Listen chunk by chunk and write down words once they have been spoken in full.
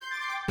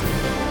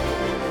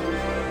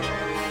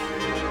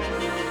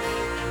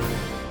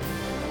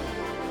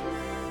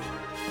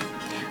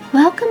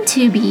Welcome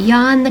to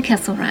Beyond the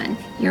Kessel Run,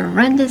 your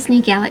Run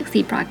Disney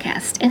Galaxy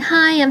broadcast. And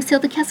hi, I'm still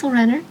the Kessel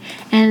Runner,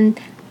 and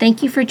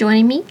thank you for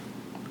joining me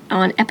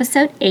on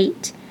episode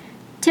 8,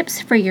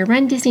 Tips for Your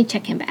Run Disney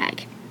Check-In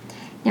Bag.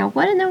 Now,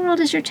 what in the world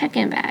is your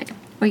check-in bag?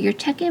 Well, your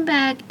check-in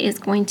bag is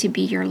going to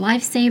be your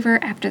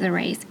lifesaver after the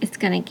race. It's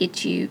going to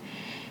get you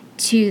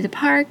to the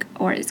park,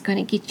 or it's going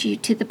to get you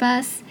to the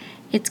bus.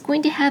 It's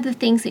going to have the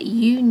things that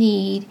you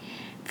need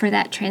for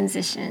that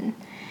transition.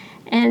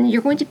 And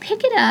you're going to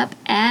pick it up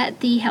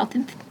at the Health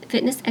and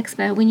Fitness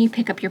Expo when you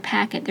pick up your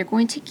packet. They're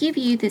going to give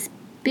you this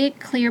big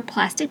clear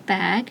plastic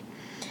bag,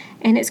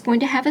 and it's going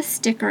to have a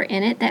sticker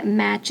in it that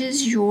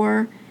matches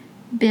your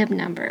bib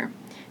number.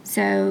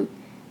 So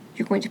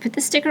you're going to put the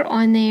sticker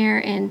on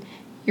there, and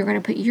you're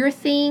going to put your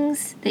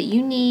things that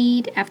you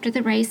need after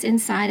the race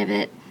inside of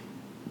it.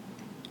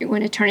 You're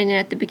going to turn it in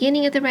at the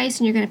beginning of the race,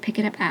 and you're going to pick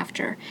it up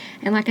after.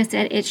 And like I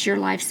said, it's your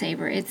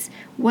lifesaver. It's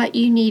what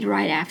you need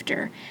right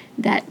after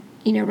that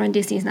Run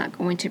Disney is not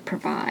going to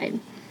provide.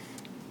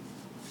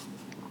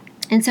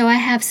 And so I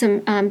have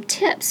some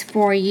tips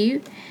for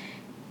you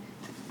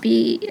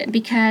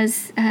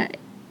because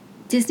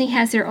Disney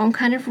has their own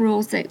kind of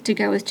rules to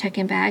go with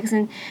check-in bags.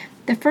 And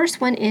the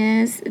first one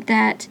is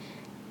that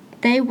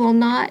they will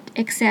not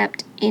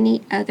accept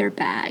any other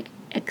bag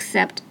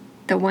except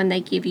the one they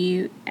give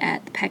you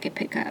at the packet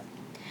pickup.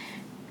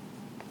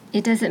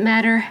 It doesn't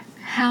matter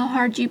how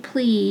hard you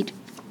plead,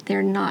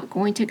 they're not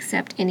going to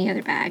accept any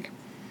other bag.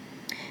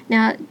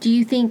 Now, do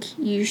you think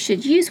you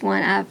should use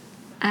one?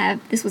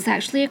 This was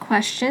actually a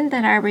question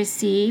that I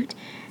received.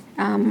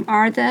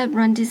 Are the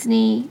Run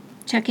Disney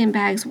check-in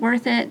bags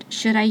worth it?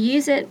 Should I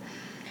use it?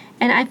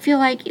 And I feel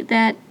like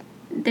that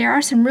there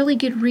are some really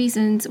good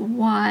reasons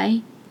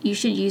why you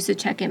should use a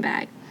check-in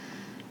bag.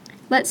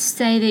 Let's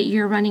say that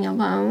you're running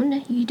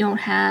alone, you don't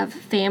have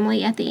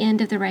family at the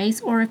end of the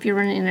race, or if you're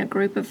running in a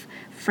group of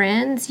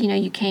friends,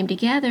 you came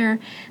together,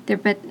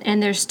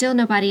 and there's still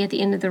nobody at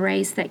the end of the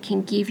race that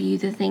can give you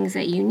the things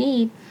that you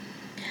need.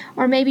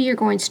 Or maybe you're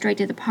going straight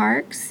to the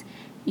parks.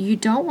 You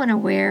don't want to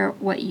wear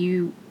what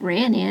you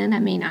ran in. I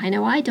mean, I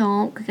know I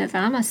don't, because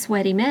I'm a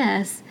sweaty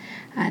mess.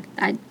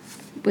 I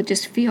would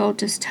just feel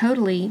just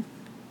totally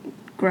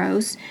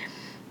gross.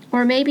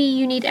 Or maybe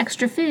you need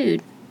extra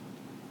food.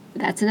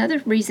 That's another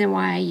reason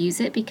why I use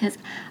it, because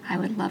I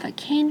would love a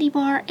candy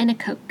bar and a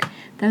Coke.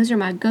 Those are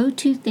my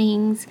go-to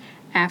things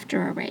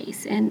after a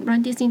race. And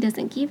Run Disney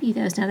doesn't give you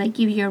those. Now, they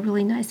give you a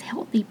really nice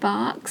healthy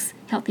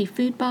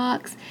food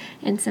box,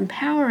 and some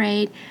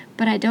Powerade,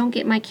 but I don't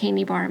get my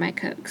candy bar and my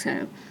Coke.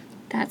 So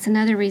that's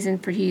another reason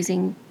for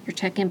using your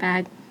check-in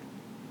bag.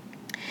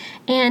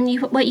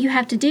 And what you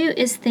have to do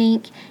is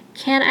think,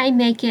 can I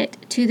make it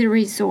to the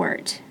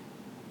resort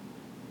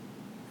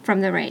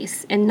from the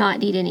race and not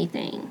need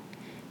anything?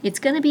 It's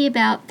going to be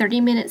about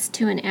 30 minutes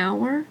to an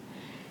hour,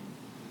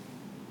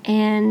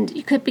 and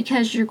you could,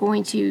 because you're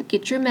going to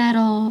get your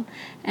medal,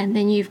 and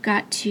then you've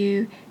got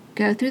to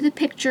go through the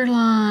picture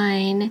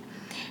line,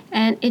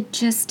 and it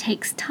just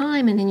takes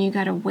time, and then you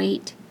got to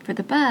wait for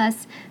the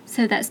bus.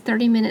 So that's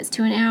 30 minutes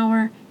to an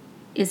hour.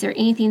 Is there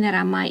anything that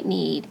I might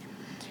need?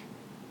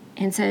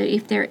 And so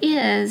if there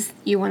is,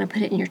 you want to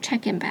put it in your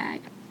check-in bag.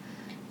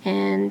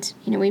 And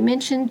we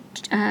mentioned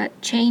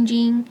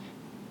changing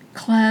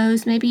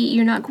clothes. Maybe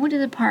you're not going to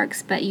the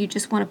parks, but you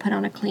just want to put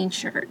on a clean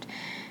shirt.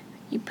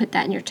 You put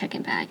that in your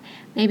check-in bag.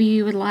 Maybe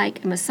you would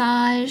like a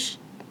massage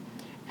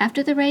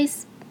after the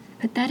race.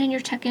 Put that in your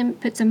check-in.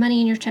 Put some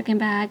money in your check-in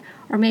bag.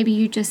 Or maybe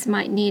you just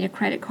might need a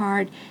credit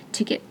card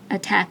to get a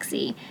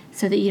taxi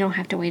so that you don't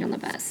have to wait on the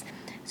bus.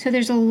 So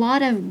there's a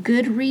lot of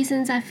good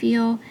reasons, I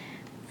feel,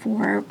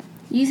 for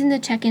using the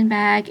check-in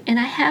bag. And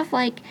I have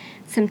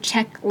some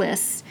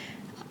checklists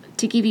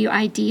to give you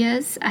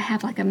ideas. I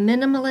have a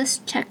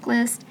minimalist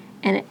checklist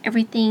and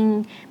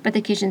everything but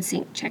the kitchen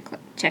sink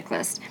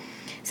checklist.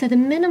 So the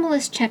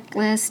minimalist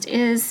checklist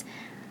is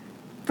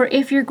for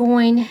if you're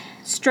going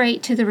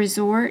straight to the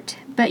resort,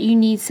 but you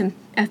need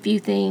a few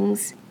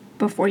things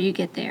before you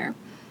get there.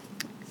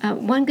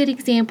 One good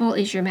example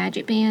is your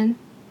Magic Band.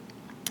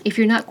 If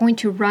you're not going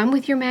to run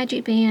with your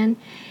Magic Band,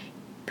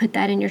 put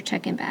that in your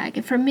check-in bag.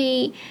 And for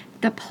me,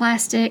 the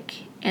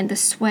plastic and the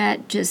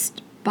sweat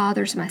just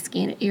bothers my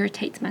skin. It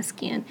irritates my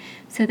skin.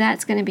 So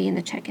that's going to be in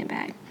the check-in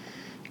bag.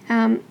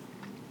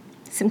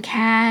 Some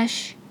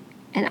cash,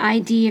 an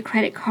ID, a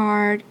credit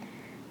card,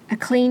 a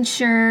clean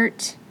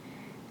shirt.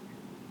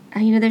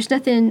 There's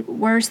nothing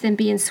worse than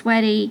being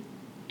sweaty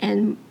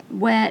and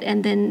wet,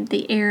 and then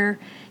the air,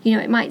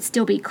 it might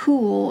still be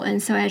cool,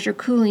 and so as you're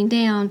cooling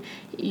down,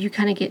 you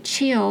kind of get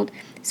chilled.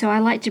 So I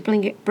like to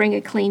bring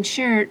a clean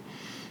shirt,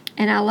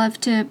 and I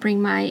love to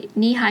bring my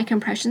knee-high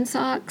compression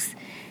socks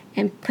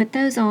and put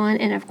those on.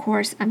 And of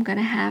course, I'm going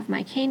to have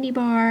my candy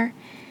bar.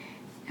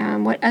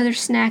 What other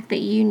snack that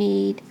you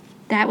need,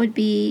 that would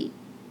be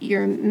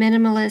your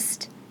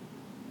minimalist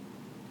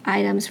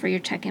items for your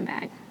check-in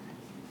bag.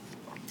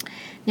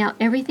 Now,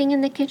 everything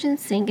in the kitchen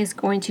sink is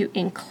going to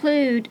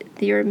include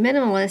your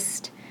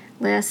minimalist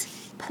list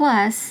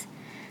plus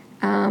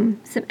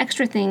some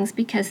extra things,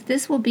 because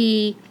this will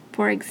be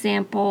for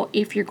example,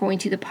 if you're going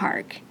to the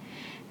park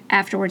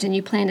afterwards and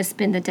you plan to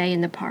spend the day in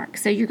the park.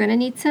 So you're going to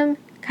need some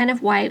kind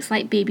of wipes,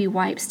 like baby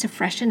wipes, to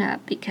freshen up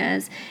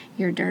because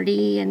you're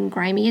dirty and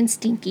grimy and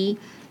stinky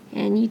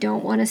and you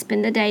don't want to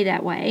spend the day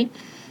that way.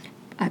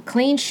 A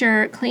clean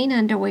shirt, clean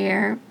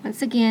underwear,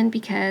 once again,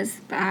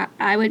 because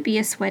I would be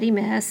a sweaty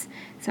mess,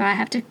 so I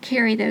have to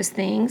carry those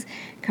things.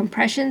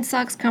 Compression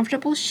socks,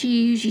 comfortable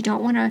shoes. You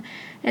don't want to,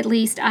 at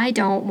least I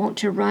don't want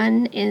to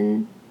run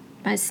in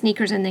my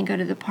sneakers and then go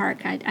to the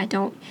park. I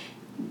don't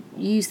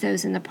use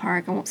those in the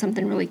park. I want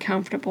something really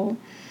comfortable.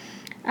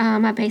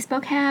 A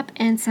baseball cap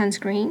and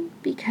sunscreen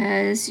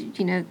because,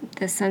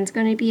 the sun's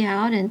going to be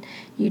out and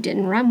you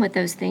didn't run with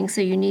those things,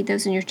 so you need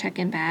those in your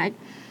check-in bag.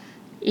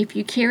 If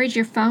you carried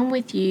your phone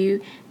with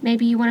you,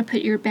 maybe you want to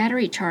put your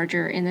battery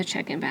charger in the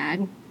check-in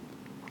bag.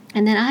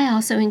 And then I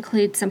also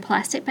include some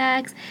plastic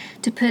bags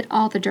to put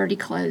all the dirty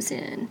clothes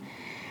in.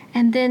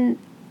 And then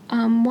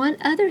one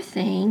other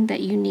thing that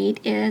you need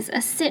is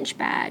a cinch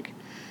bag.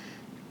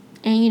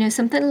 And,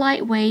 something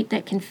lightweight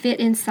that can fit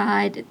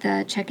inside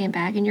the check-in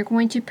bag. And you're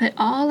going to put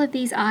all of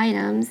these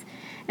items,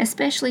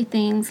 especially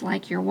things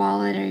like your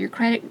wallet or your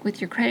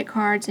credit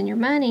cards and your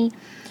money,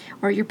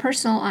 or your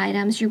personal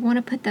items, you want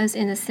to put those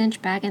in a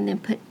cinch bag and then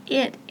put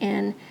it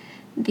in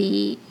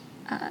the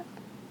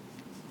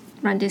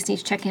Run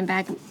Disney's check-in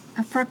bag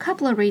for a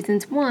couple of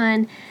reasons.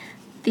 One,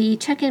 the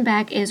check-in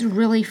bag is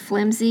really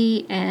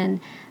flimsy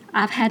and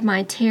I've had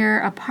mine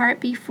tear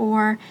apart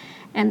before,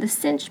 and the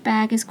cinch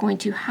bag is going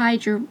to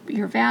hide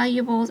your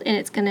valuables and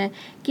it's going to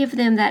give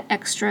them that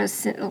extra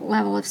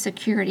level of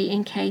security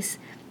in case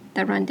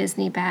the Run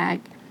Disney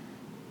bag,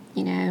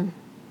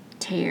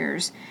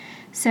 tears.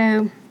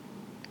 So,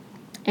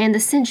 and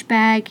the cinch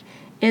bag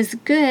is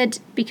good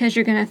because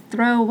you're going to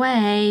throw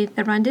away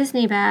the Run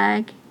Disney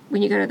bag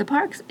when you go to the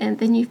parks, and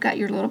then you've got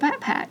your little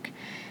backpack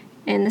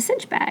in the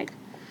cinch bag.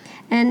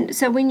 And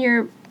so when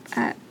you're,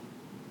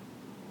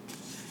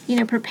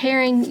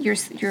 preparing your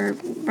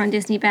Run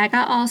Disney bag,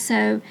 I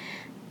also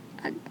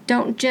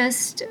don't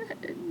just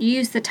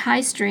use the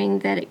tie string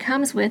that it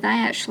comes with. I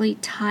actually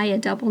tie a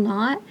double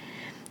knot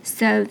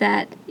so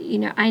that,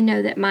 I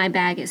know that my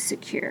bag is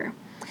secure.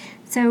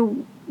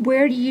 So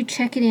where do you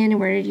check it in and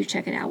where do you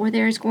check it out? Well,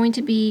 there's going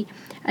to be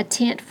a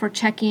tent for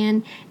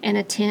check-in and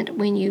a tent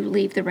when you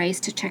leave the race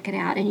to check it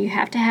out. And you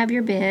have to have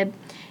your bib,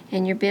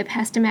 and your bib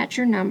has to match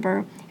your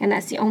number, and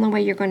that's the only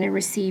way you're going to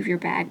receive your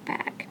bag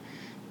back.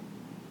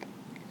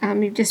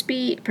 Just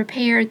be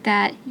prepared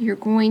that you're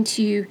going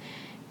to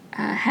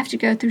have to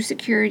go through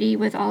security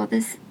with all of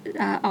this,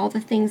 all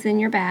the things in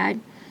your bag.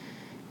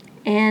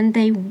 And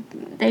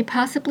they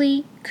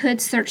possibly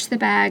could search the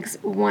bags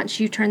once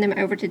you turn them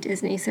over to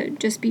Disney, so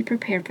just be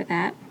prepared for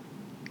that.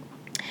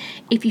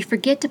 If you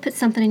forget to put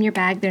something in your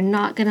bag, they're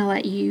not going to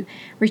let you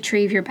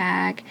retrieve your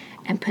bag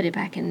and put it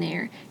back in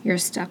there. You're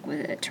stuck with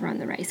it to run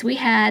the race. We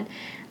had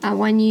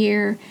one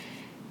year,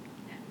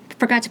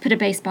 forgot to put a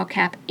baseball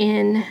cap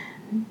in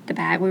the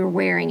bag. We were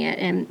wearing it,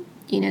 and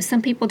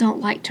some people don't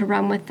like to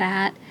run with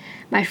that.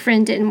 My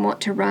friend didn't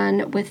want to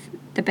run with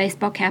the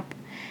baseball cap.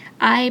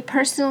 I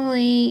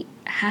personally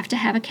have to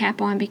have a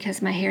cap on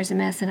because my hair's a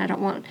mess and I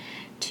don't want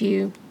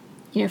to,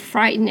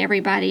 frighten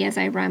everybody as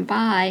I run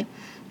by.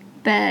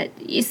 But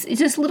it's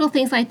just little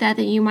things like that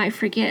you might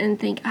forget and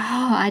think,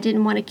 oh, I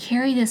didn't want to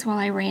carry this while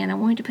I ran. I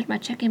wanted to put my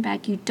check-in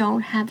bag. You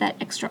don't have that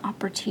extra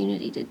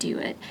opportunity to do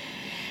it.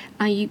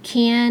 You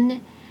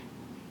can,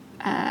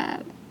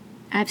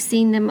 I've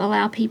seen them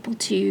allow people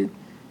to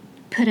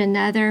put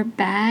another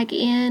bag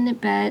in,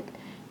 but,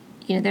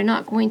 they're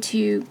not going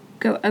to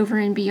go over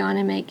and beyond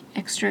and make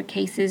extra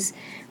cases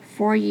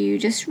for you.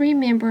 Just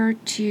remember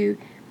to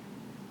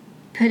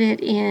put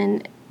it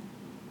in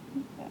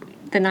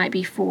the night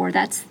before.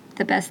 That's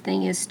the best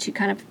thing, is to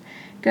kind of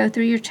go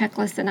through your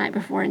checklist the night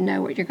before and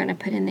know what you're going to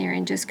put in there,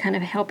 and just kind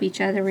of help each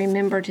other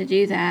remember to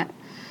do that.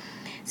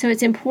 So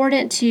it's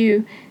important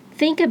to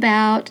think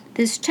about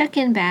this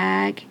check-in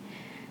bag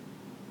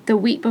the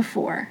week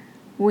before.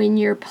 When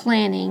you're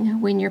planning,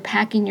 when you're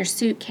packing your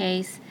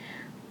suitcase,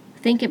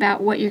 think about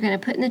what you're going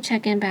to put in the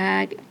check-in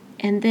bag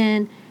and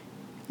then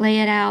lay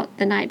it out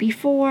the night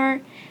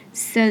before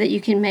so that you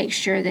can make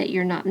sure that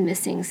you're not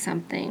missing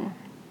something.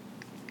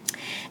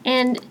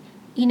 And,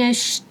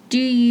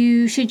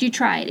 should you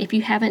try it? If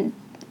you haven't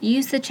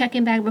used the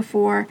check-in bag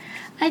before,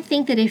 I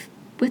think that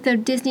with a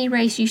Disney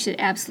race, you should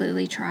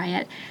absolutely try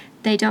it.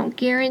 They don't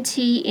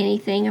guarantee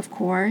anything, of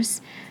course,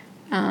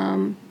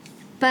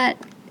 but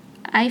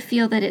I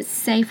feel that it's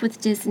safe with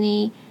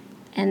Disney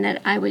and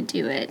that I would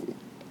do it.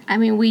 I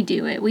mean, we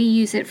do it. We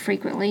use it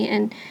frequently,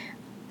 and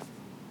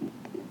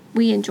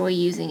we enjoy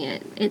using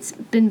it. It's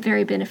been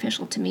very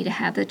beneficial to me to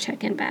have the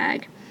check-in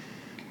bag,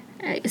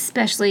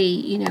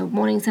 especially,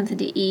 wanting something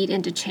to eat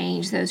and to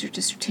change. Those are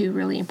just two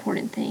really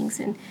important things,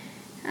 and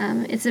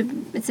it's a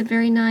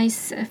very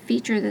nice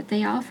feature that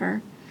they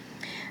offer.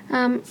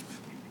 If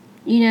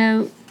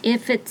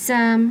it's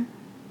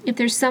if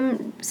there's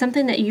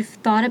something that you've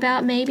thought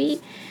about,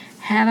 maybe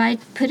have I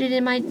put it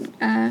in my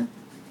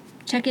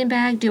check-in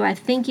bag? Do I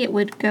think it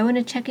would go in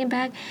a check-in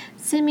bag?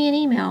 Send me an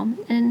email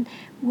and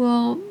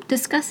we'll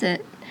discuss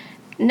it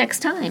next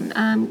time.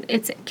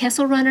 It's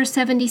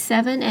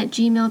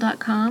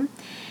kesselrunner77@gmail.com.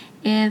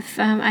 If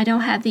I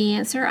don't have the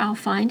answer, I'll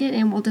find it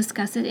and we'll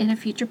discuss it in a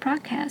future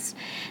podcast.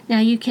 Now,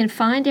 you can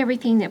find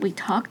everything that we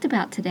talked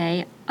about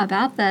today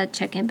about the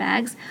check-in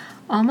bags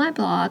on my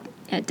blog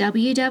at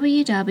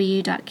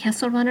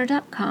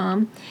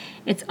www.kesselrunner.com.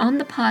 It's on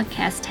the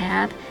podcast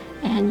tab,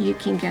 and you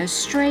can go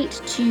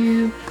straight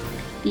to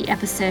the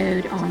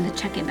episode on the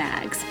check-in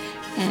bags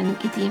and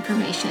get the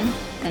information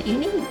that you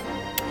need.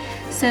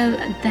 So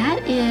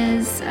that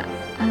is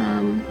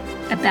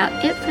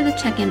about it for the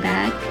check-in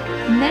bag.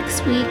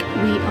 Next week,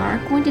 we are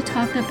going to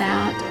talk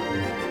about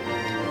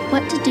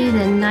what to do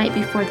the night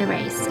before the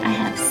race. I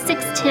have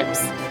 6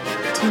 tips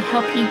to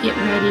help you get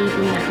ready the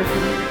night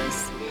before the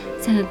race.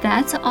 So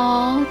that's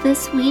all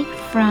this week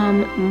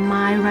from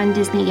my Run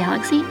Disney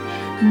Galaxy.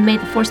 May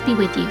the Force be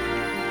with you.